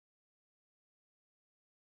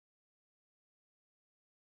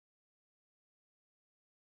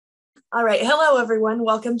All right, hello everyone.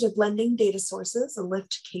 Welcome to Blending Data Sources, a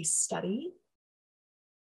LIFT case study.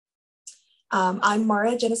 I'm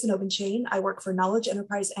Maura Jennison-Obenshain. I work for Knowledge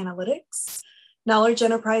Enterprise Analytics. Knowledge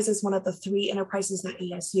Enterprise is one of the three enterprises at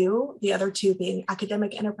ASU, the other two being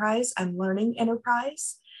Academic Enterprise and Learning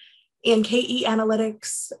Enterprise. In KE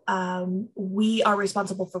Analytics, we are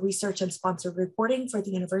responsible for research and sponsored reporting for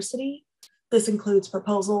the university. This includes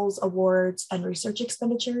proposals, awards, and research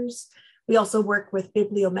expenditures. We also work with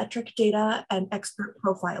bibliometric data and expert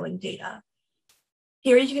profiling data.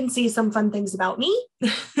 Here you can see some fun things about me.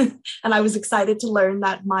 And I was excited to learn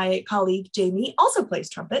that my colleague, Jamie, also plays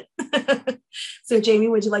trumpet. So Jamie,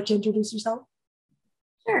 would you like to introduce yourself?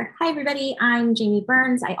 Sure. Hi, everybody. I'm Jamie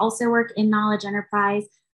Burns. I also work in Knowledge Enterprise.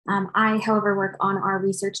 I, however, work on our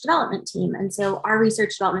research development team. And so our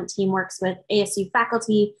research development team works with ASU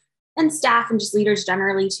faculty and staff and just leaders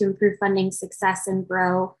generally to improve funding success and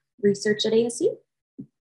grow research at ASU.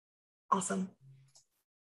 Awesome.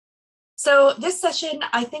 So this session,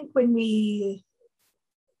 I think when we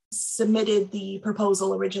submitted the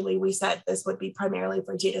proposal originally, we said this would be primarily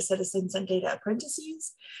for data citizens and data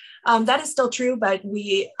apprentices. That is still true, but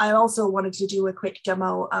I also wanted to do a quick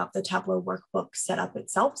demo of the Tableau workbook setup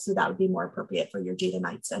itself, so that would be more appropriate for your data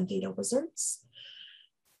knights and data wizards.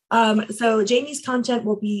 So Jamie's content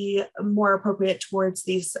will be more appropriate towards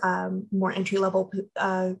these more entry-level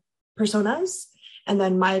personas, and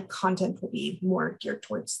then my content will be more geared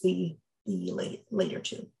towards the later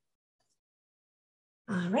two.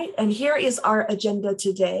 All right, and here is our agenda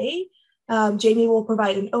today. Jamie will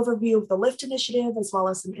provide an overview of the LIFT initiative, as well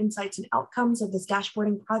as some insights and outcomes of this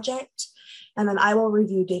dashboarding project. And then I will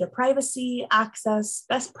review data privacy, access,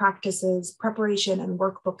 best practices, preparation, and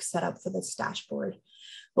workbook setup for this dashboard.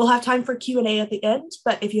 We'll have time for Q&A at the end,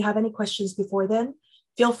 but if you have any questions before then,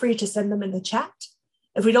 feel free to send them in the chat.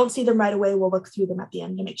 If we don't see them right away, we'll look through them at the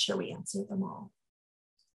end to make sure we answer them all.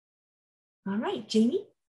 All right, Jamie.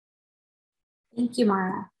 Thank you,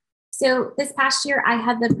 Maura. So this past year, I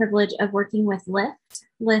had the privilege of working with LIFT.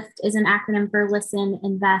 LIFT is an acronym for Listen,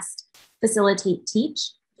 Invest, Facilitate,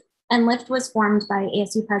 Teach. And LIFT was formed by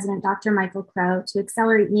ASU President Dr. Michael Crow to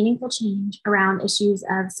accelerate meaningful change around issues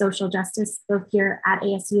of social justice, both here at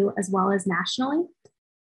ASU as well as nationally.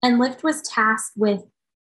 And LIFT was tasked with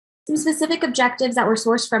some specific objectives that were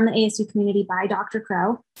sourced from the ASU community by Dr.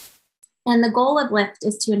 Crow. And the goal of LIFT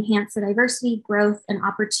is to enhance the diversity, growth, and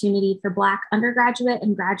opportunity for Black undergraduate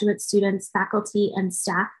and graduate students, faculty, and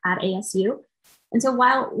staff at ASU. And so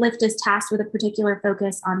while LIFT is tasked with a particular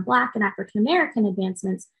focus on Black and African-American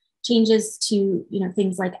advancements, changes to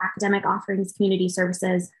things like academic offerings, community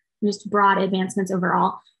services, and just broad advancements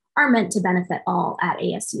overall are meant to benefit all at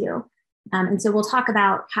ASU. And so we'll talk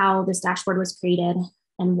about how this dashboard was created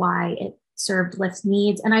and why it served LIFT's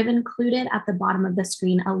needs. And I've included at the bottom of the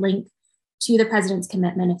screen a link to the president's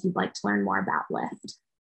commitment if you'd like to learn more about LIFT.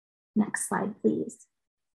 Next slide, please.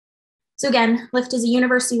 So again, LIFT is a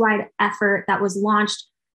university-wide effort that was launched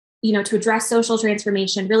to address social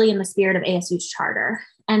transformation really in the spirit of ASU's charter.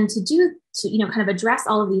 And to kind of address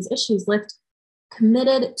all of these issues, LIFT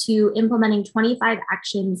committed to implementing 25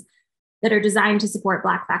 actions that are designed to support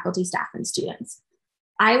Black faculty, staff, and students.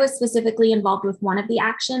 I was specifically involved with one of the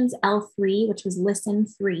actions, L3, which was Listen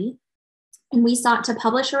 3. And we sought to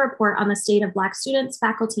publish a report on the state of Black students,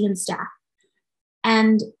 faculty, and staff.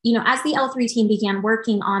 And, as the L3 team began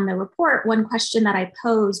working on the report, one question that I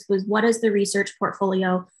posed was, what does the research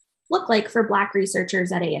portfolio look like for Black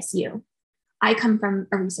researchers at ASU? I come from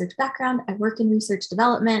a research background, I work in research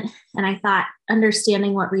development, and I thought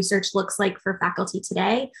understanding what research looks like for faculty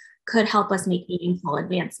today could help us make meaningful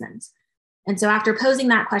advancements. And so after posing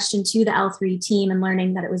that question to the L3 team and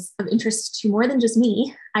learning that it was of interest to more than just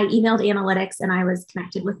me, I emailed analytics and I was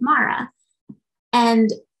connected with Maura.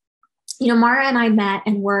 And, Maura and I met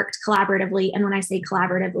and worked collaboratively. And when I say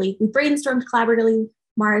collaboratively, we brainstormed collaboratively.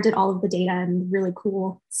 Maura did all of the data and really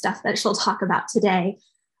cool stuff that she'll talk about today.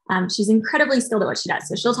 She's incredibly skilled at what she does.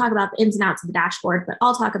 So she'll talk about the ins and outs of the dashboard, but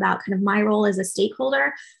I'll talk about kind of my role as a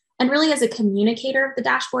stakeholder and really as a communicator of the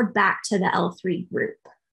dashboard back to the L3 group.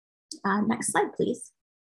 Next slide, please.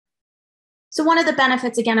 So one of the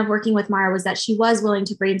benefits, again, of working with Maura was that she was willing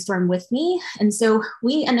to brainstorm with me. And so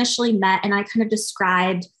we initially met and I kind of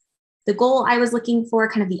described the goal I was looking for,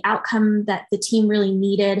 kind of the outcome that the team really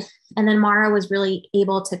needed. And then Maura was really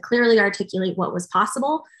able to clearly articulate what was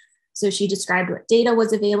possible. So she described what data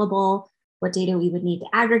was available, what data we would need to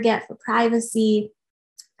aggregate for privacy,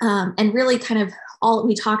 and really kind of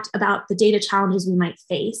we talked about the data challenges we might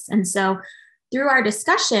face. And so through our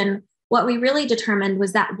discussion, what we really determined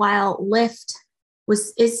was that while LIFT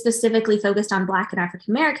is specifically focused on Black and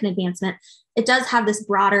African American advancement, it does have this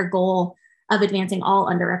broader goal of advancing all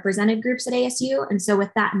underrepresented groups at ASU. And so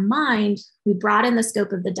with that in mind, we brought in the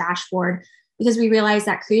scope of the dashboard because we realized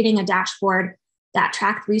that creating a dashboard that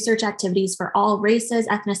tracked research activities for all races,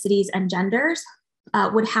 ethnicities, and genders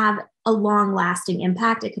would have a long-lasting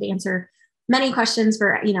impact. It could answer many questions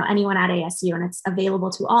for anyone at ASU, and it's available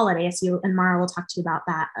to all at ASU. And Maura will talk to you about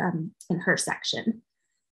that in her section.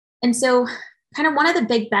 And so kind of one of the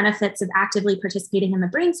big benefits of actively participating in the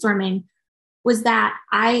brainstorming was that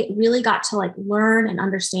I really got to learn and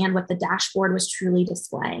understand what the dashboard was truly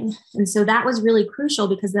displaying. And so that was really crucial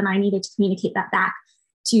because then I needed to communicate that back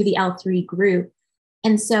to the L3 group.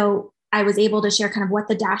 And so I was able to share kind of what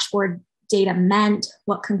the dashboard data meant,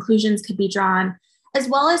 what conclusions could be drawn, as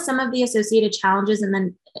well as some of the associated challenges and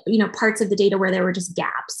then, parts of the data where there were just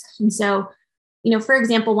gaps. And so, for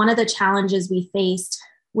example, one of the challenges we faced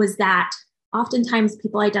was that oftentimes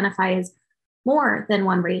people identify as more than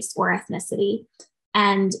one race or ethnicity.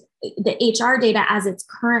 And the HR data as it's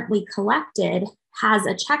currently collected has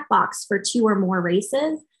a checkbox for 2 or more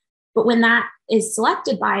races. But when that is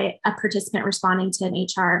selected by a participant responding to an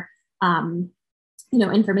HR,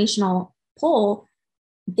 informational poll,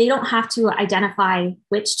 they don't have to identify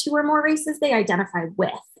which 2 or more races they identify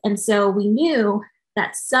with. And so we knew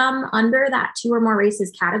that some under that 2 or more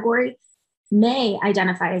races category may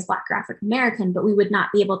identify as Black or African American, but we would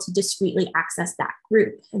not be able to discreetly access that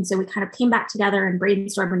group. And so we kind of came back together and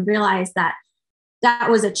brainstormed and realized that that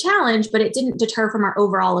was a challenge, but it didn't deter from our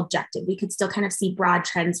overall objective. We could still kind of see broad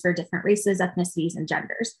trends for different races, ethnicities, and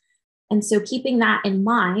genders. And so keeping that in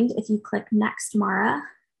mind, if you click next, Maura,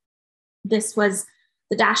 this was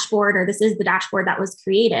the dashboard, or this is the dashboard that was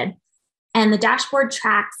created. And the dashboard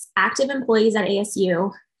tracks active employees at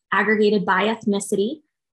ASU aggregated by ethnicity,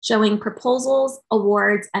 showing proposals,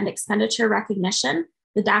 awards, and expenditure recognition.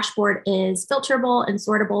 The dashboard is filterable and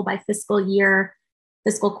sortable by fiscal year,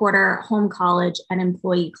 fiscal quarter, home college, and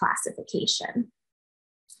employee classification.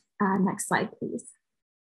 Next slide, please.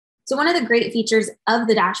 So one of the great features of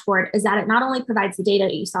the dashboard is that it not only provides the data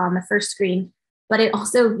that you saw on the first screen, but it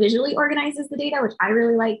also visually organizes the data, which I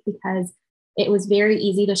really like because it was very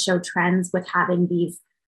easy to show trends with having these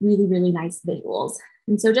really, really nice visuals.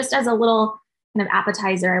 And so just as a little kind of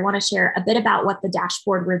appetizer, I want to share a bit about what the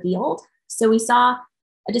dashboard revealed. So we saw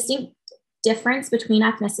a distinct difference between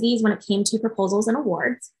ethnicities when it came to proposals and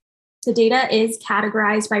awards. The data is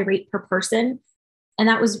categorized by rate per person, and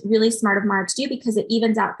that was really smart of Maura to do because it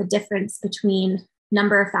evens out the difference between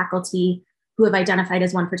number of faculty who have identified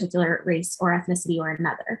as one particular race or ethnicity or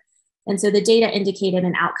another. And so the data indicated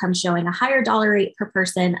an outcome showing a higher dollar rate per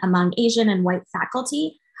person among Asian and white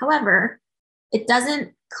faculty. However, it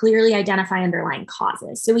doesn't clearly identify underlying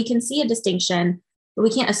causes. So we can see a distinction, but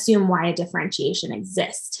we can't assume why a differentiation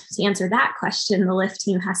exists. To answer that question, the LIFT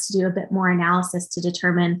team has to do a bit more analysis to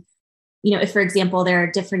determine, if, for example, there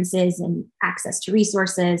are differences in access to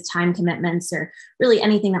resources, time commitments, or really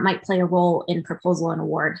anything that might play a role in proposal and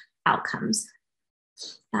award outcomes.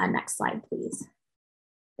 Next slide, please.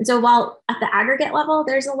 And so while at the aggregate level,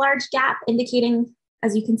 there's a large gap indicating,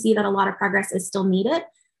 as you can see, that a lot of progress is still needed.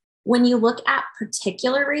 When you look at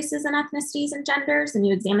particular races and ethnicities and genders and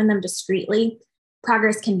you examine them discretely,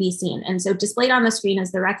 progress can be seen. And so displayed on the screen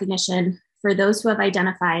is the recognition for those who have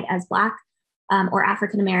identified as Black or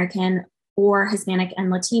African American or Hispanic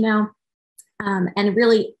and Latino. And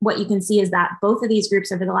really what you can see is that both of these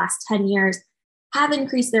groups over the last 10 years have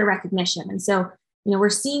increased their recognition. And so, we're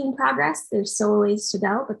seeing progress. There's still a ways to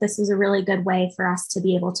go, but this is a really good way for us to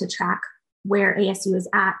be able to track where ASU is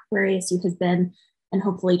at, where ASU has been, and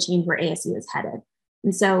hopefully change where ASU is headed.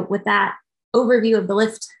 And so with that overview of the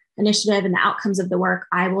LIFT initiative and the outcomes of the work,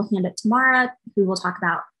 I will hand it to Maura, who will talk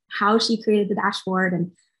about how she created the dashboard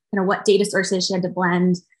and what data sources she had to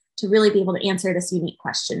blend to really be able to answer this unique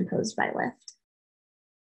question posed by LIFT.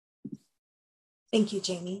 Thank you,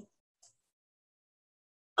 Jamie.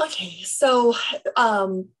 Okay, so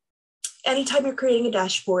anytime you're creating a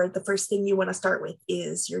dashboard, the first thing you want to start with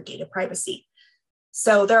is your data privacy.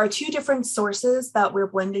 So there are 2 different sources that we're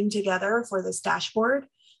blending together for this dashboard.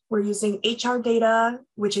 We're using HR data,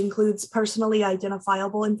 which includes personally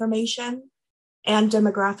identifiable information and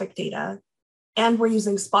demographic data, and we're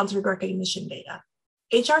using sponsored recognition data.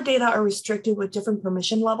 HR data are restricted with different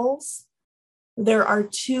permission levels. There are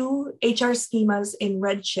 2 HR schemas in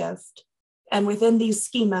Redshift, and within these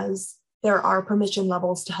schemas, there are permission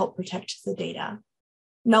levels to help protect the data.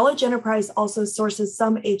 Knowledge Enterprise also sources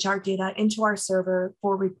some HR data into our server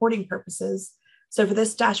for reporting purposes. So for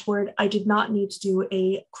this dashboard, I did not need to do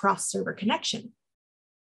a cross-server connection.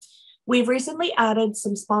 We've recently added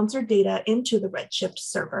some sponsored data into the Redshift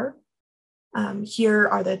server. Here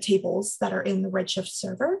are the tables that are in the Redshift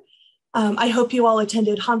server. I hope you all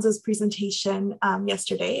attended Hans's presentation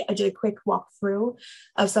yesterday. I did a quick walkthrough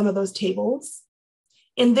of some of those tables.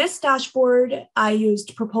 In this dashboard, I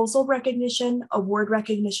used proposal recognition, award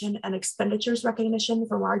recognition, and expenditures recognition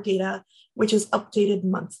from our data, which is updated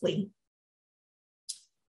monthly.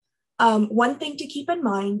 One thing to keep in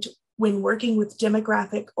mind when working with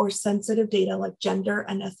demographic or sensitive data like gender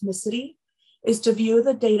and ethnicity is to view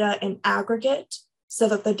the data in aggregate so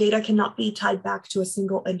that the data cannot be tied back to a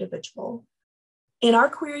single individual. In our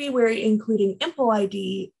query, we're including IMPO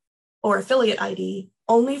ID or affiliate ID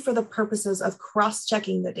only for the purposes of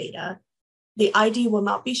cross-checking the data. The ID will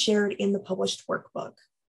not be shared in the published workbook.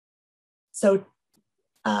 So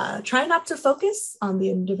try not to focus on the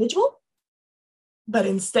individual, but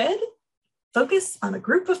instead focus on a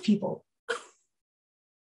group of people.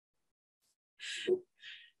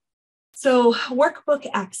 So workbook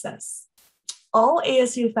access. All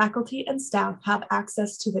ASU faculty and staff have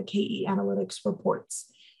access to the KE Analytics reports.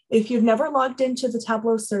 If you've never logged into the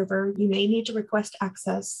Tableau server, you may need to request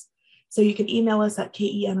access. So you can email us at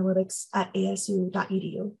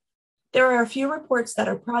keanalytics@asu.edu. There are a few reports that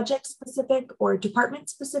are project-specific or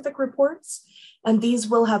department-specific reports, and these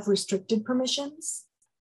will have restricted permissions.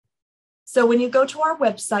 So when you go to our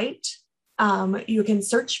website, you can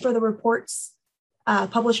search for the reports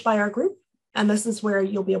published by our group. And this is where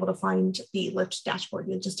you'll be able to find the Lyft dashboard.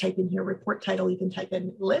 You'll just type in here report title. You can type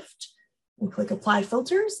in Lyft and click apply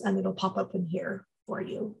filters, and it'll pop up in here for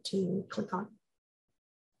you to click on.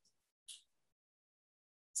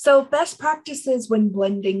 So best practices when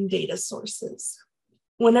blending data sources.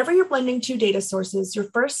 Whenever you're blending two data sources, your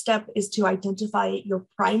first step is to identify your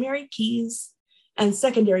primary keys and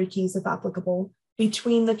secondary keys, if applicable,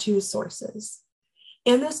 between the two sources.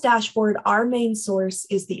 In this dashboard, our main source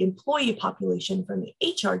is the employee population from the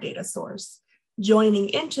HR data source, joining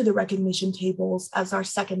into the recognition tables as our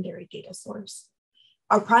secondary data source.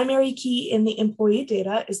 Our primary key in the employee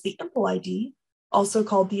data is the IMPO ID, also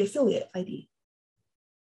called the affiliate ID.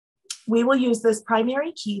 We will use this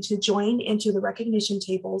primary key to join into the recognition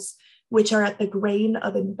tables, which are at the grain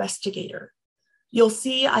of investigator. You'll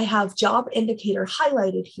see I have job indicator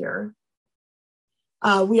highlighted here.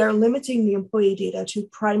 We are limiting the employee data to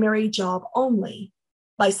primary job only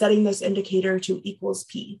by setting this indicator to equals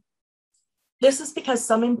P. This is because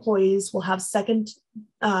some employees will have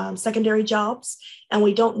secondary jobs, and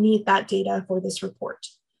we don't need that data for this report.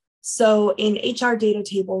 So in HR data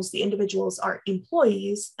tables, the individuals are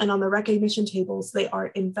employees, and on the recognition tables, they are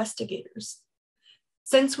investigators.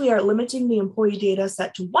 Since we are limiting the employee data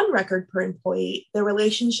set to one record per employee, the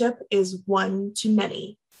relationship is one to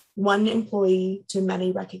many. One employee to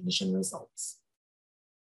many recognition results.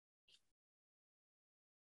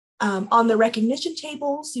 On the recognition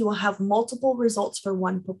tables, you will have multiple results for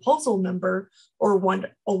one proposal number or one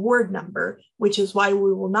award number, which is why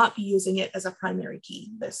we will not be using it as a primary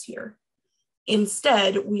key this year.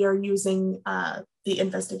 Instead, we are using the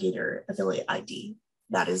investigator affiliate ID.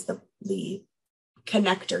 That is the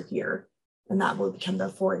connector here, and that will become the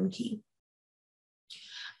foreign key.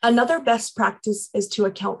 Another best practice is to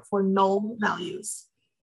account for null values.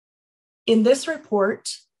 In this report,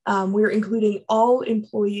 we're including all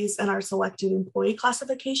employees in our selected employee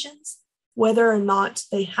classifications, whether or not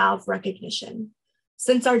they have recognition.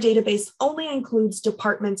 Since our database only includes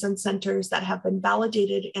departments and centers that have been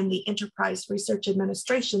validated in the Enterprise Research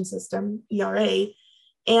Administration System, ERA,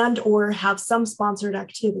 and or have some sponsored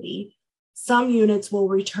activity, some units will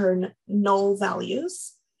return null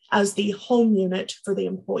values as the home unit for the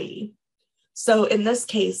employee. So in this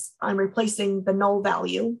case, I'm replacing the null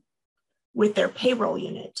value with their payroll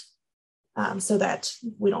unit so that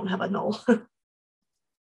we don't have a null.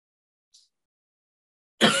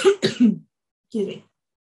 Excuse me.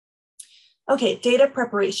 Okay, data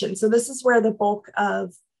preparation. So this is where the bulk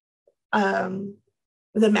of the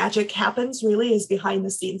magic happens, really, is behind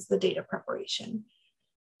the scenes, the data preparation.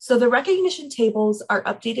 So the recognition tables are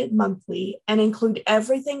updated monthly and include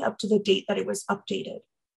everything up to the date that it was updated.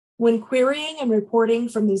 When querying and reporting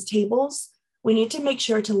from these tables, we need to make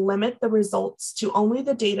sure to limit the results to only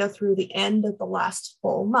the data through the end of the last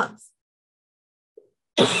full month.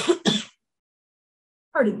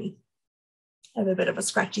 Pardon me. I have a bit of a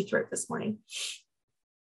scratchy throat this morning.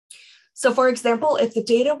 So for example, if the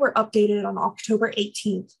data were updated on October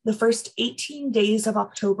 18th, the first 18 days of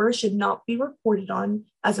October should not be reported on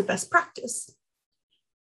as a best practice.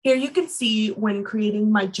 Here you can see when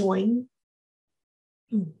creating my join,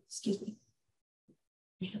 excuse me,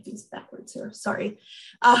 I have these backwards here, sorry.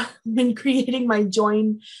 When creating my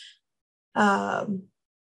join my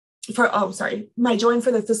join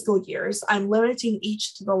for the fiscal years, I'm limiting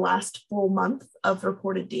each to the last full month of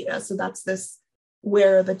reported data. So that's this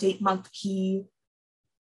where the date month key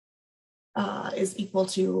is equal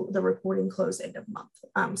to the reporting close end of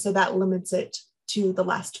month. So that limits it to the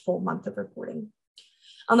last full month of reporting.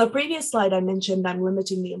 On the previous slide, I mentioned I'm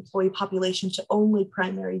limiting the employee population to only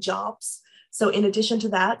primary jobs. So in addition to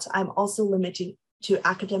that, I'm also limiting to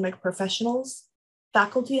academic professionals,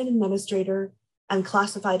 faculty and administrator, and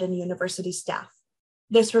classified and university staff.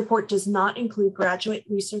 This report does not include graduate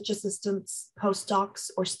research assistants,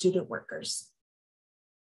 postdocs, or student workers.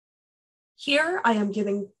 Here I am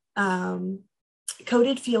giving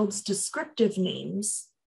coded fields descriptive names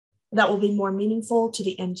that will be more meaningful to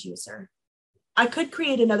the end user. I could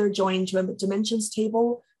create another join to a dimensions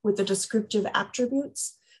table with the descriptive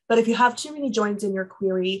attributes, but if you have too many joins in your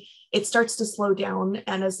query, it starts to slow down.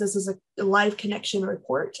 And as this is a live connection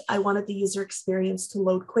report, I wanted the user experience to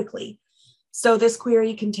load quickly. So this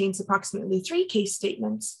query contains approximately 3 case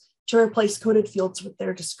statements to replace coded fields with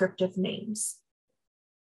their descriptive names.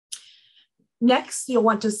 Next, you'll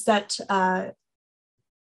want to set, well,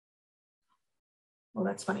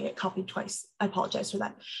 that's funny, it copied twice. I apologize for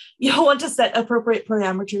that. You'll want to set appropriate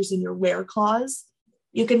parameters in your where clause.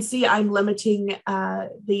 You can see I'm limiting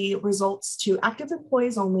the results to active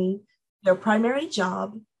employees only, their primary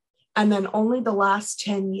job, and then only the last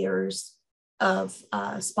 10 years of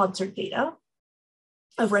sponsored data,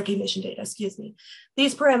 of recognition data, excuse me.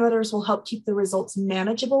 These parameters will help keep the results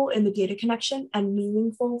manageable in the data connection and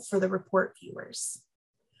meaningful for the report viewers.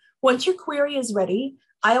 Once your query is ready,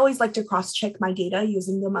 I always like to cross-check my data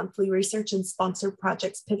using the monthly research and sponsored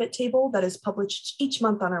projects pivot table that is published each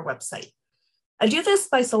month on our website. I do this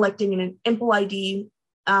by selecting an IMPL ID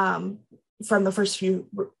from the first few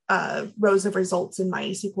rows of results in my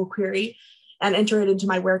SQL query and enter it into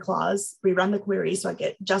my where clause, rerun the query so I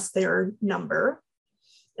get just their number.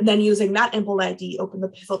 And then using that IMPL ID, open the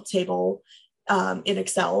pivot table in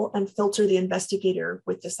Excel and filter the investigator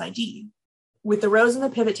with this ID. With the rows in the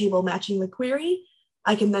pivot table matching the query,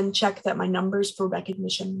 I can then check that my numbers for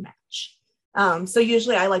recognition match. So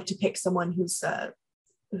usually I like to pick someone who's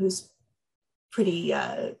pretty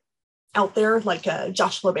out there, like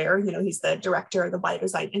Josh LeBaire, he's the director of the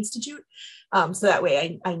Biodesign Institute. So that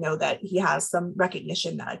way I know that he has some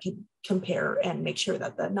recognition that I can compare and make sure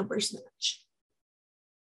that the numbers match.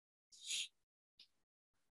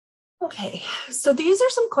 Okay, so these are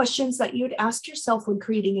some questions that you'd ask yourself when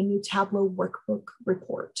creating a new Tableau workbook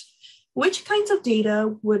report. Which kinds of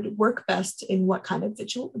data would work best in what kind of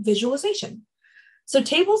visualization? So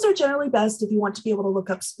tables are generally best if you want to be able to look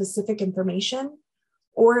up specific information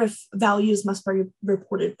or if values must be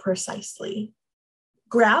reported precisely.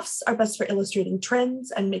 Graphs are best for illustrating trends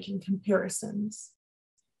and making comparisons.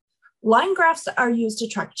 Line graphs are used to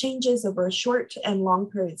track changes over short and long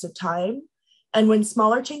periods of time. And when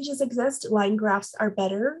smaller changes exist, line graphs are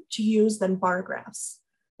better to use than bar graphs.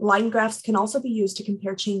 Line graphs can also be used to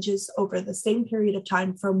compare changes over the same period of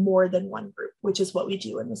time for more than one group, which is what we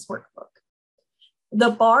do in this workbook.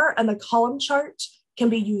 The bar and the column chart can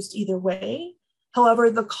be used either way. However,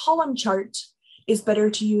 the column chart is better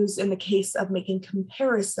to use in the case of making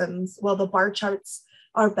comparisons, while the bar charts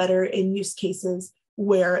are better in use cases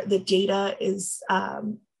where the data is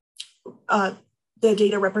the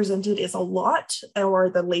data represented is a lot or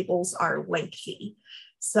the labels are lengthy.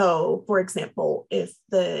 So for example, if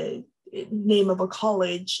the name of a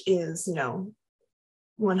college is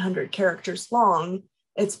 100 characters long,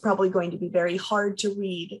 it's probably going to be very hard to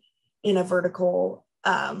read in a vertical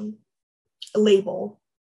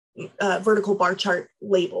vertical bar chart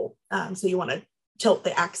label. So you want to tilt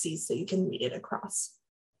the axes so you can read it across.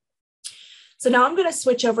 So now I'm going to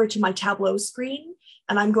switch over to my Tableau screen,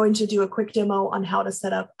 and I'm going to do a quick demo on how to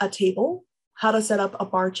set up a table, how to set up a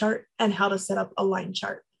bar chart, and how to set up a line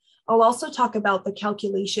chart. I'll also talk about the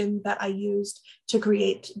calculation that I used to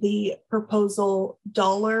create the proposal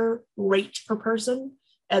dollar rate per person,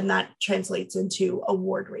 and that translates into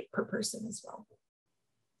award rate per person as well.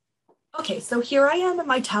 Okay, so here I am in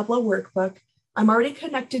my Tableau workbook. I'm already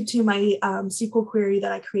connected to my SQL query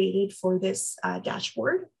that I created for this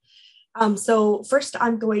dashboard. So first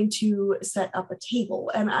I'm going to set up a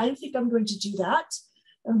table, and I think I'm going to do that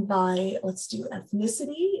by, let's do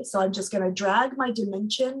ethnicity. So I'm just going to drag my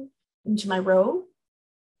dimension into my row.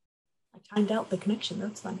 I timed out the connection,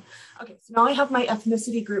 that's fun. Okay, so now I have my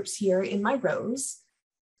ethnicity groups here in my rows,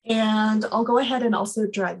 and I'll go ahead and also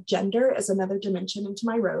drag gender as another dimension into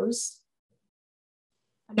my rows.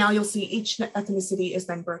 Now you'll see each ethnicity is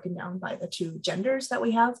then broken down by the 2 genders that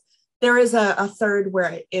we have. There is a third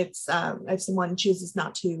where it's, if someone chooses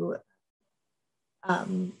not to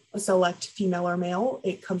select female or male,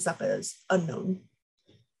 it comes up as unknown,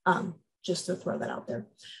 just to throw that out there.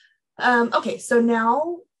 Okay, so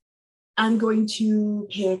now I'm going to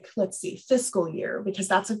pick, let's see, fiscal year, because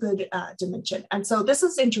that's a good dimension. And so this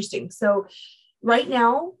is interesting. So right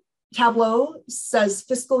now, Tableau says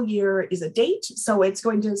fiscal year is a date, so it's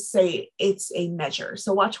going to say it's a measure.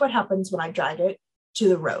 So watch what happens when I drag it to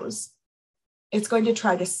the rows. It's going to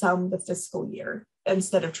try to sum the fiscal year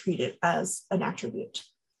instead of treat it as an attribute.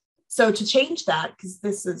 So to change that, because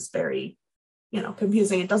this is very,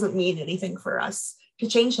 confusing, it doesn't mean anything for us. To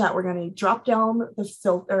change that, we're going to drop down the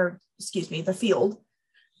field,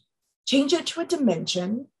 change it to a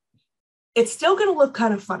dimension. It's still going to look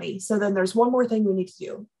kind of funny. So then there's one more thing we need to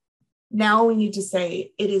do. Now we need to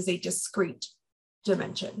say it is a discrete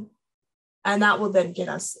dimension. And that will then get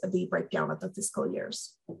us the breakdown of the fiscal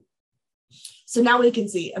years. So now we can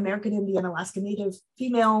see American Indian, Alaska Native,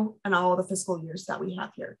 female, and all the fiscal years that we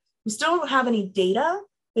have here. We still don't have any data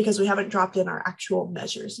because we haven't dropped in our actual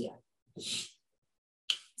measures yet.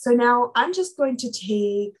 So now I'm just going to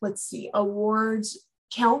take, let's see, awards,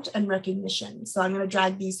 count, and recognition. So I'm going to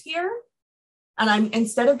drag these here. And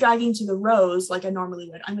instead of dragging to the rows like I normally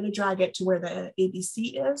would, I'm going to drag it to where the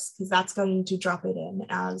ABC is, because that's going to drop it in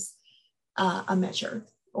as a measure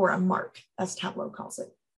or a mark, as Tableau calls it.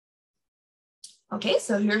 Okay,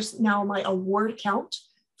 so here's now my award count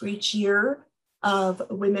for each year of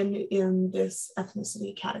women in this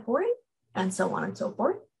ethnicity category, and so on and so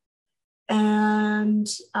forth. And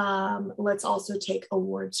let's also take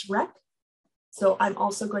awards rec. So I'm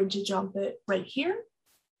also going to jump it right here.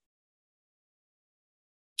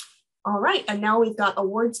 All right, and now we've got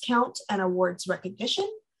awards count and awards recognition.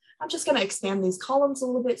 I'm just going to expand these columns a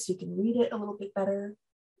little bit so you can read it a little bit better.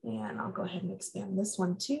 And I'll go ahead and expand this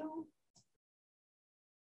one too.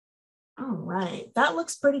 All right, that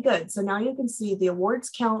looks pretty good. So now you can see the awards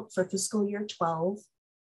count for fiscal year 12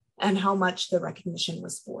 and how much the recognition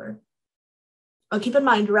was for. Keep in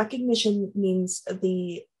mind, recognition means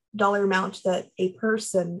the dollar amount that a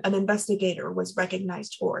person, an investigator, was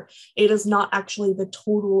recognized for. It is not actually the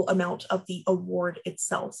total amount of the award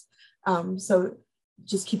itself. So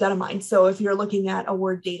just keep that in mind. So if you're looking at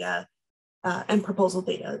award data and proposal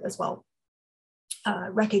data as well,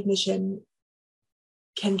 recognition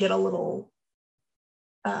can get a little,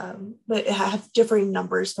 but it have differing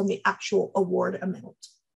numbers from the actual award amount.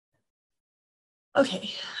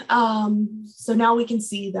 Okay, so now we can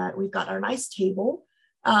see that we've got our nice table,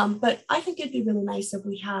 but I think it'd be really nice if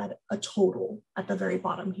we had a total at the very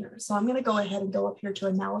bottom here. So I'm gonna go ahead and go up here to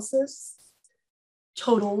analysis,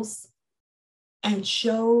 totals, and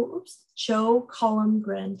show column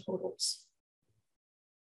grand totals.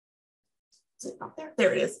 Is it not there?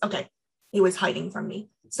 There it is, okay. It was hiding from me.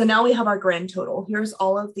 So now we have our grand total. Here's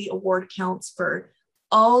all of the award counts for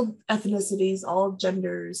all ethnicities, all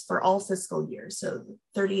genders, for all fiscal years. So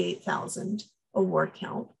 38,000 award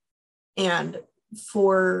count. And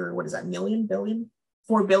for, what is that, million, billion?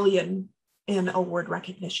 4 billion in award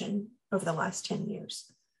recognition over the last 10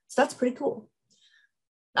 years. So that's pretty cool.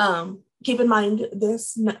 Keep in mind,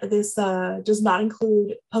 this does not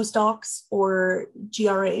include postdocs or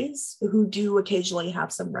GRAs who do occasionally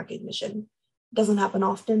have some recognition. It doesn't happen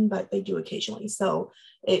often, but they do occasionally. So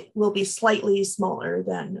it will be slightly smaller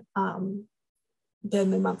than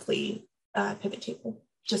the monthly pivot table,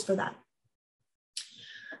 just for that.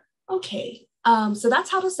 Okay, so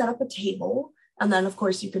that's how to set up a table. And then of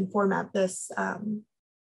course you can format this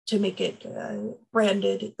to make it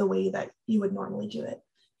branded the way that you would normally do it.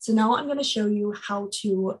 So now I'm going to show you how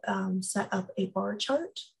to set up a bar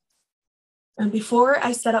chart. And before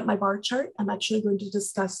I set up my bar chart, I'm actually going to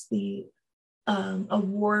discuss the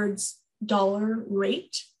awards dollar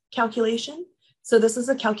rate calculation. So this is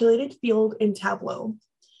a calculated field in Tableau.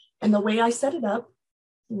 And the way I set it up,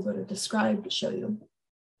 we'll go to describe to show you.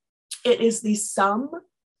 It is the sum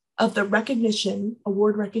of the recognition,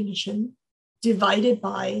 award recognition, divided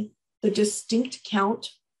by the distinct count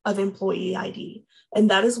of employee ID. And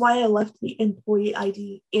that is why I left the employee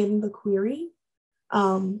ID in the query,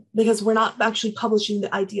 because we're not actually publishing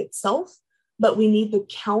the ID itself, but we need the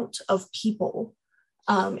count of people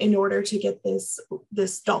in order to get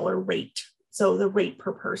this dollar rate, so the rate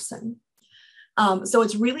per person. So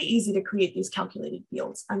it's really easy to create these calculated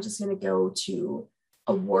fields. I'm just going to go to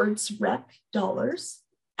awards rec dollars,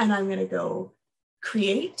 and I'm going to go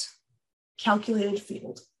create calculated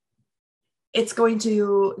field. It's going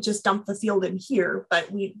to just dump the field in here,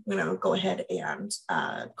 but we're going to go ahead and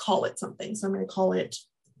call it something. So I'm going to call it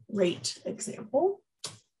rate example.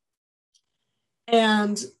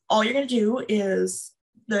 And all you're going to do is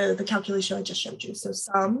the calculation I just showed you. So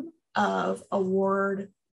sum of award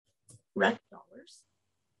rec dollars,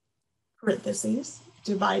 parentheses,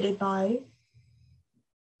 divided by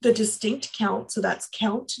the distinct count. So that's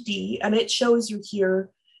count D, and it shows you here,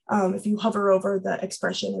 if you hover over the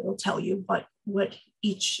expression, it'll tell you what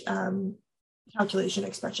each calculation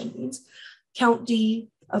expression means. Count D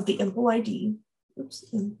of the employee ID,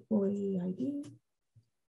 employee ID,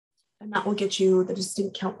 and that will get you the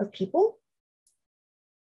distinct count of people.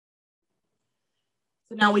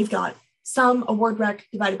 So now we've got sum award rec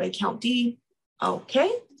divided by count D.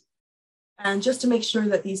 Okay. And just to make sure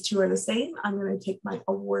that these two are the same, I'm going to take my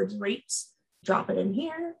awards rates, drop it in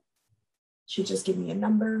here. Should just give me a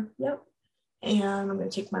number. Yep. And I'm going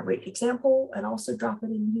to take my rate example and also drop it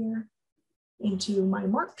in here into my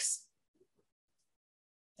marks.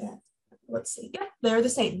 And let's see. Yeah, they're the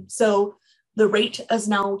same. So the rate is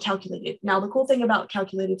now calculated. Now, the cool thing about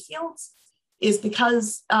calculated fields is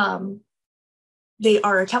because they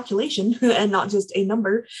are a calculation and not just a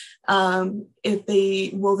number, if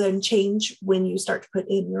they will then change when you start to put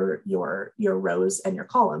in your rows and your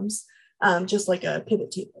columns, just like a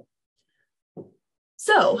pivot table.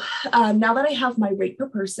 So now that I have my rate per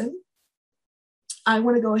person, I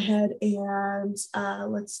want to go ahead and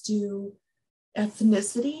let's do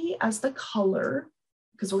ethnicity as the color,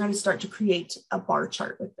 because we're going to start to create a bar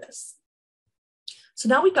chart with this. So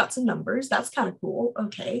now we've got some numbers. That's kind of cool.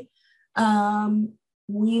 Okay.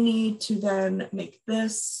 We need to then make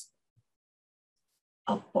this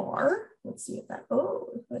a bar. Let's see if that,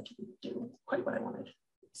 if that didn't do quite what I wanted,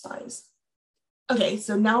 size. Okay,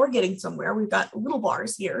 so now we're getting somewhere. We've got little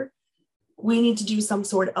bars here. We need to do some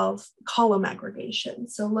sort of column aggregation.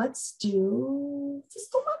 So let's do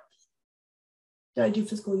fiscal month. Did I do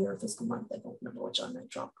fiscal year or fiscal month? I don't remember which one I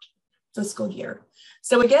dropped. Fiscal year.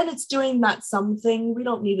 So again, it's doing that sum thing. We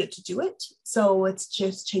don't need it to do it. So let's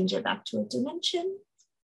just change it back to a dimension.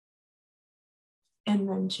 And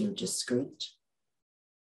then to discrete.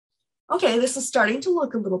 Okay, this is starting to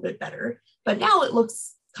look a little bit better, but now it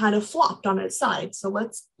looks kind of flopped on its side. So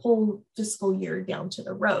let's pull fiscal year down to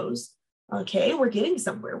the rows. Okay, we're getting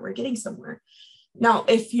somewhere. We're getting somewhere. Now,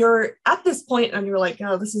 if you're at this point and you're like,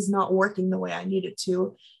 oh, this is not working the way I need it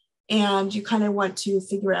to, and you kind of want to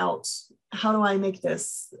figure out, how do I make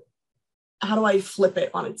this, how do I flip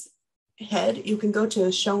it on its head? You can go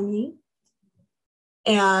to show me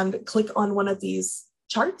and click on one of these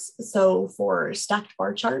charts. So for stacked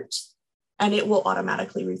bar charts, and it will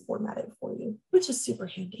automatically reformat it for you, which is super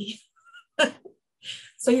handy.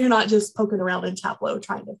 So you're not just poking around in Tableau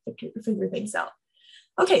trying to figure things out.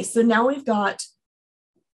 Okay, so now we've got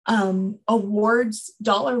awards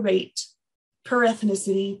dollar rate per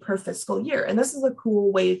ethnicity per fiscal year. And this is a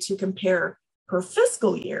cool way to compare per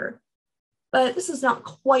fiscal year, but this is not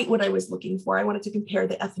quite what I was looking for. I wanted to compare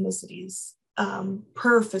the ethnicities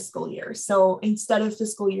per fiscal year. So instead of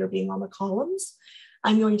fiscal year being on the columns,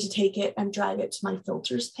 I'm going to take it and drag it to my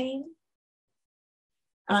filters pane.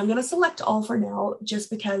 And I'm going to select all for now, just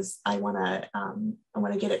because I want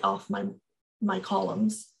to get it off my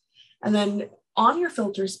columns. And then on your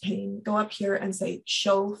filters pane, go up here and say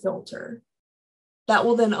show filter. That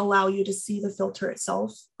will then allow you to see the filter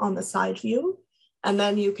itself on the side view. And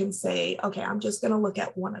then you can say, okay, I'm just going to look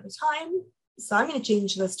at one at a time. So I'm going to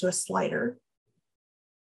change this to a slider.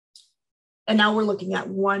 And now we're looking at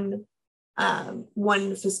one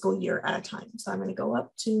fiscal year at a time. So I'm going to go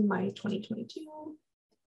up to my 2022.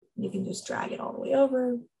 You can just drag it all the way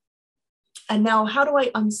over. And now how do I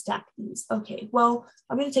unstack these? Okay, well,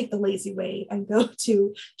 I'm going to take the lazy way and go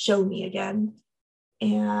to show me again.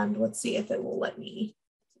 And let's see if it will let me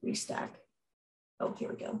restack. Oh, here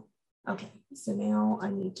we go. Okay, so now I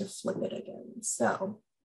need to flip it again. So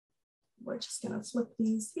we're just going to flip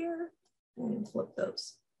these here and flip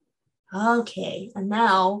those. Okay, and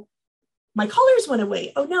now my colors went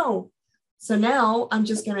away. Oh no. So now I'm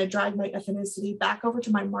just going to drag my ethnicity back over to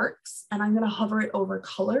my marks, and I'm going to hover it over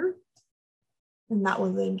color. And that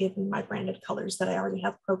will then give me my branded colors that I already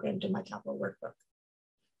have programmed in my Tableau workbook.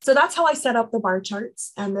 So that's how I set up the bar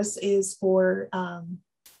charts. And this is for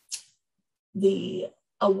the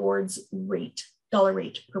awards rate, dollar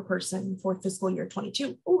rate per person for fiscal year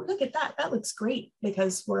 22. Oh, look at that. That looks great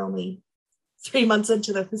because we're only 3 months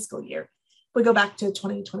into the fiscal year. If we go back to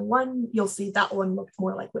 2021, you'll see that one looked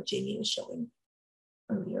more like what Jamie was showing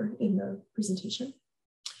earlier in the presentation.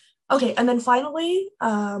 Okay, and then finally,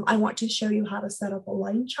 I want to show you how to set up a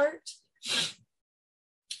line chart.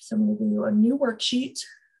 So I'm going to do a new worksheet.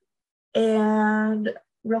 And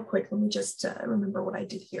real quick, let me just remember what I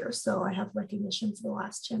did here. So I have recognition for the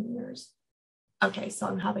last 10 years. Okay, so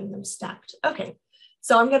I'm having them stacked. Okay,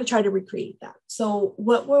 so I'm going to try to recreate that. So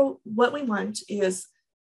what we want is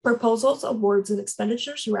proposals, awards, and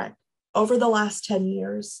expenditures rec over the last 10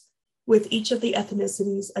 years with each of the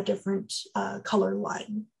ethnicities a different color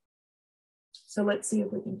line. So let's see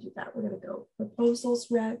if we can do that. We're going to go proposals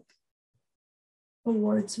rec,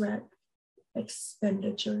 awards rec,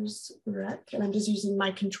 expenditures rec, and I'm just using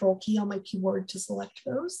my control key on my keyboard to select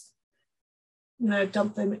those. I'm going to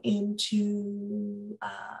dump them into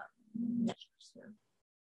measures here.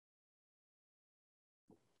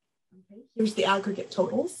 Okay, here's the aggregate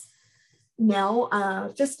totals. Now,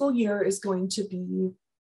 fiscal year is going to be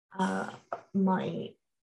my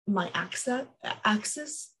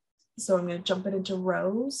axis. So I'm going to jump it into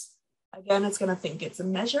rows. Again, it's going to think it's a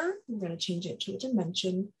measure. We're going to change it to a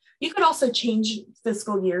dimension. You could also change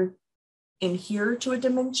fiscal year in here to a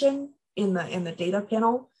dimension in the data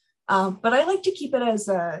panel. But I like to keep it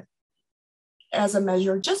as a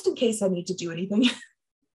measure just in case I need to do anything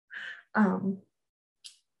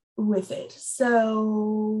with it.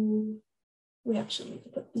 So we actually need to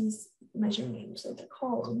put these measure names into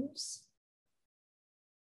columns.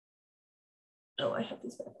 Oh, I have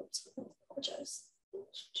these backwards. I apologize.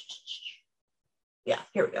 Yeah,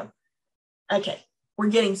 here we go. Okay, we're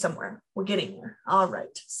getting somewhere. We're getting there. All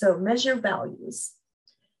right, so measure values.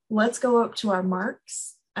 Let's go up to our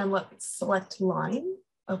marks and let's select line.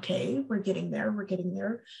 Okay, we're getting there. We're getting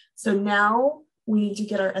there. So now we need to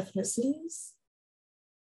get our ethnicities.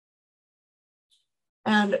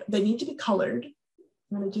 And they need to be colored.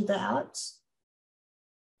 I'm going to do that.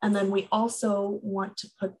 And then we also want to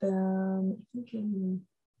put them, I think in,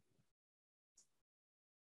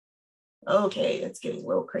 okay, it's getting a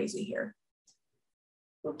little crazy here.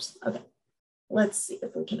 Oops, okay. Let's see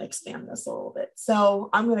if we can expand this a little bit. So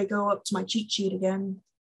I'm going to go up to my cheat sheet again.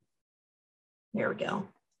 Here we go.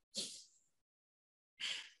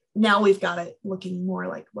 Now we've got it looking more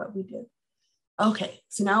like what we did. Okay,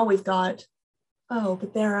 so now we've got, oh,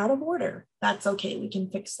 but they're out of order. That's okay, we can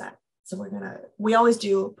fix that. So we always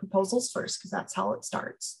do proposals first because that's how it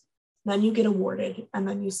starts. Then you get awarded and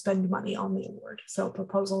then you spend money on the award. So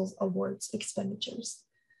proposals, awards, expenditures.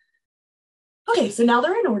 Okay, so now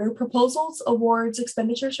they're in order. Proposals, awards,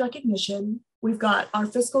 expenditures, recognition. We've got our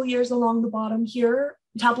fiscal years along the bottom here.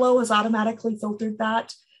 Tableau has automatically filtered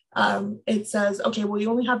that. It says, okay, well, you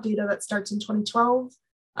only have data that starts in 2012.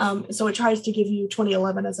 So it tries to give you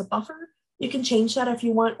 2011 as a buffer. You can change that if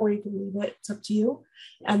you want, or you can leave it, it's up to you.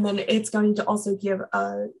 And then it's going to also give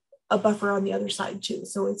a buffer on the other side too.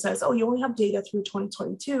 So it says, oh, you only have data through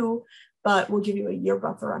 2022, but we'll give you a year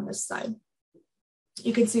buffer on this side.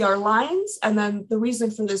 You can see our lines. And then the reason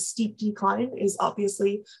for this steep decline is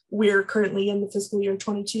obviously we're currently in the fiscal year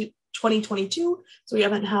 2022. So we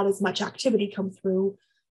haven't had as much activity come through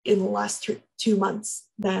in the last 2 months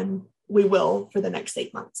than we will for the next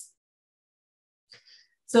 8 months.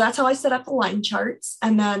 So that's how I set up the line charts.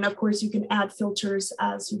 And then of course you can add filters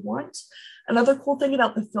as you want. Another cool thing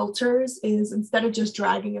about the filters is instead of just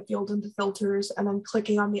dragging a field into filters and then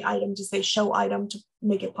clicking on the item to say show item to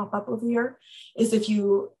make it pop up over here, is if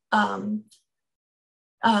you, go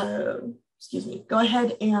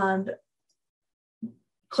ahead and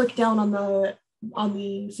click down on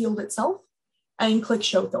the field itself and click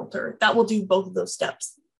show filter. That will do both of those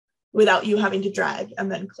steps without you having to drag and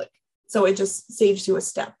then click. So it just saves you a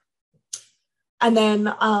step. And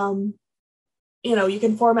then, you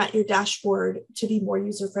can format your dashboard to be more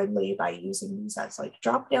user-friendly by using these as like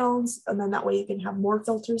drop downs. And then that way you can have more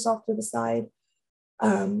filters off to the side.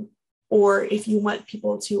 Or if you want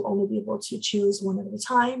people to only be able to choose one at a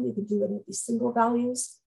time, you can do any of these single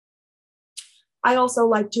values. I also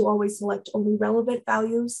like to always select only relevant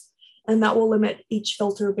values, and that will limit each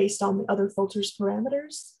filter based on the other filter's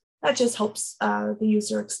parameters. That just helps the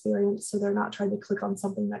user experience so they're not trying to click on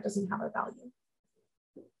something that doesn't have a value.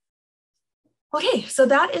 Okay, so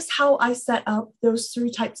that is how I set up those 3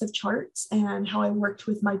 types of charts and how I worked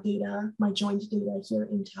with my data, my joined data here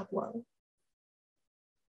in Tableau.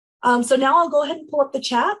 So now I'll go ahead and pull up the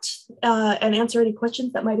chat and answer any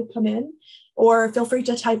questions that might have come in, or feel free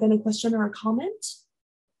to type in a question or a comment.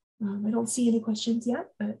 I don't see any questions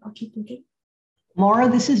yet, but I'll keep looking. Maura,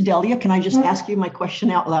 this is Delia. Can I just ask you my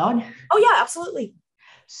question out loud? Oh yeah, absolutely.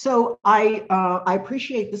 So I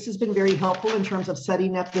appreciate this has been very helpful in terms of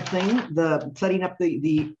setting up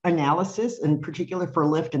the analysis, in particular for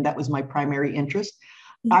Lyft, and that was my primary interest.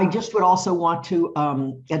 I just would also want to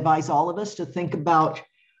advise all of us to think about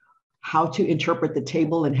how to interpret the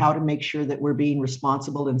table and how to make sure that we're being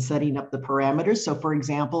responsible in setting up the parameters. So for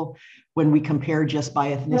example, when we compare just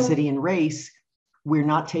by ethnicity and race, we're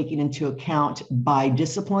not taking into account by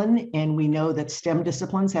discipline. And we know that STEM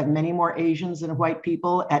disciplines have many more Asians than white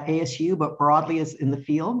people at ASU, but broadly as in the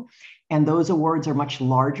field. and those awards are much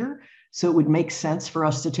larger. So it would make sense for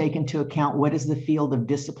us to take into account what is the field of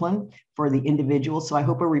discipline for the individual. So I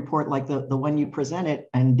hope a report like the one you presented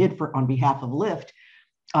and did for on behalf of LIFT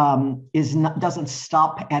doesn't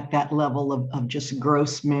stop at that level of just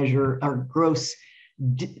gross measure or gross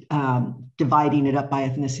dividing it up by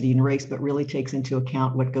ethnicity and race, but really takes into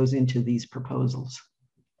account what goes into these proposals.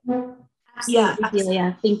 Absolutely,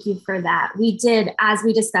 Delia. Thank you for that. We did, as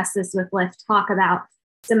we discussed this with LIFT, talk about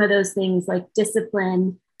some of those things like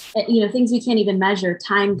discipline, things we can't even measure,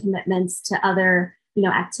 time commitments to other,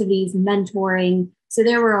 activities, mentoring. So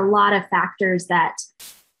there were a lot of factors that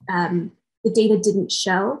the data didn't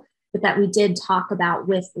show, but that we did talk about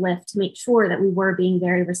with LIFT to make sure that we were being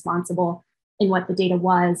very responsible in what the data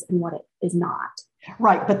was and what it is not.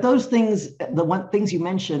 Right, but those things, things you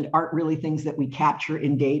mentioned aren't really things that we capture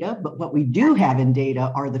in data, but what we do have in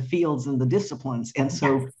data are the fields and the disciplines. And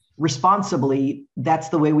so responsibly, that's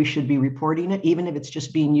the way we should be reporting it, even if it's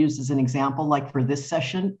just being used as an example, like for this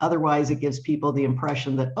session. Otherwise, it gives people the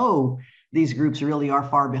impression that, oh, these groups really are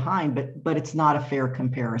far behind, but it's not a fair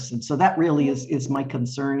comparison. So that really is my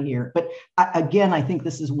concern here. But again, I think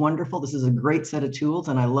this is wonderful. This is a great set of tools,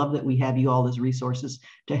 and I love that we have you all as resources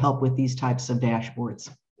to help with these types of dashboards.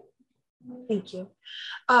 Thank you.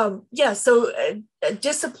 So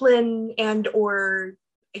discipline and or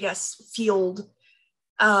I guess field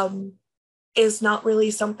is not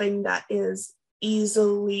really something that is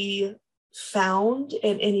easily found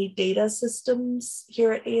in any data systems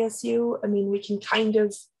here at ASU. I mean, we can kind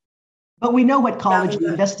of. But we know what college the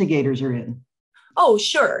investigators are in. Oh,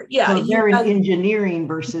 sure. Yeah. So they're in engineering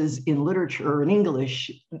versus in literature or in English.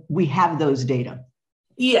 We have those data.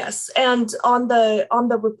 Yes. And on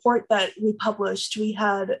the report that we published, we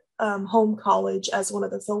had home college as one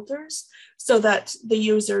of the filters so that the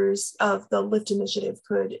users of the LIFT initiative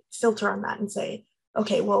could filter on that and say,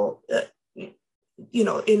 okay, well,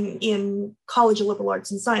 in College of Liberal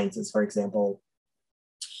Arts and Sciences, for example,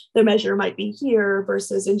 the measure might be here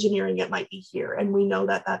versus engineering, it might be here. And we know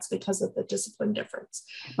that that's because of the discipline difference.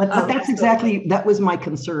 But that's exactly, that was my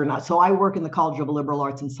concern. So I work in the College of Liberal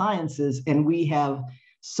Arts and Sciences, and we have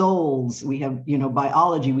souls, we have,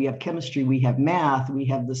 biology, we have chemistry, we have math, we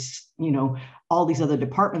have this, all these other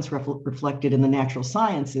departments reflected in the natural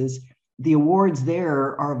sciences. The awards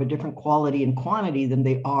there are of a different quality and quantity than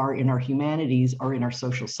they are in our humanities or in our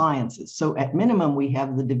social sciences. So at minimum, we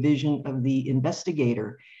have the division of the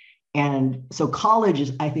investigator. And so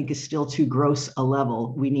college I think, is still too gross a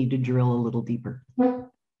level. We need to drill a little deeper.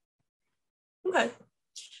 Okay.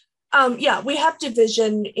 We have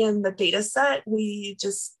division in the data set. We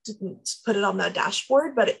just didn't put it on the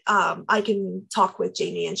dashboard, but I can talk with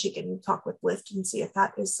Jamie and she can talk with LIFT and see if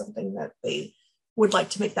that is something that they would like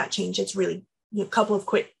to make that change. It's really a couple of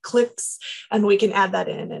quick clicks and we can add that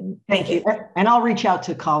in. And thank you. And I'll reach out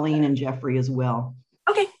to Colleen and Jeffrey as well.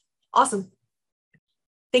 Okay, awesome.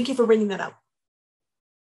 Thank you for bringing that up.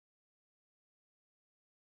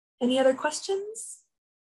 Any other questions?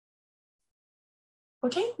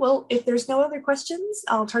 Okay, well, if there's no other questions,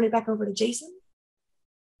 I'll turn it back over to Jason.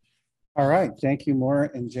 All right, thank you, Maura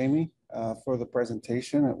and Jamie, for the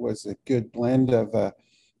presentation. It was a good blend of a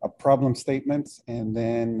problem statement and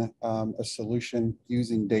then a solution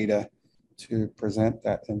using data to present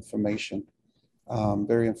that information.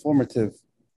 Very informative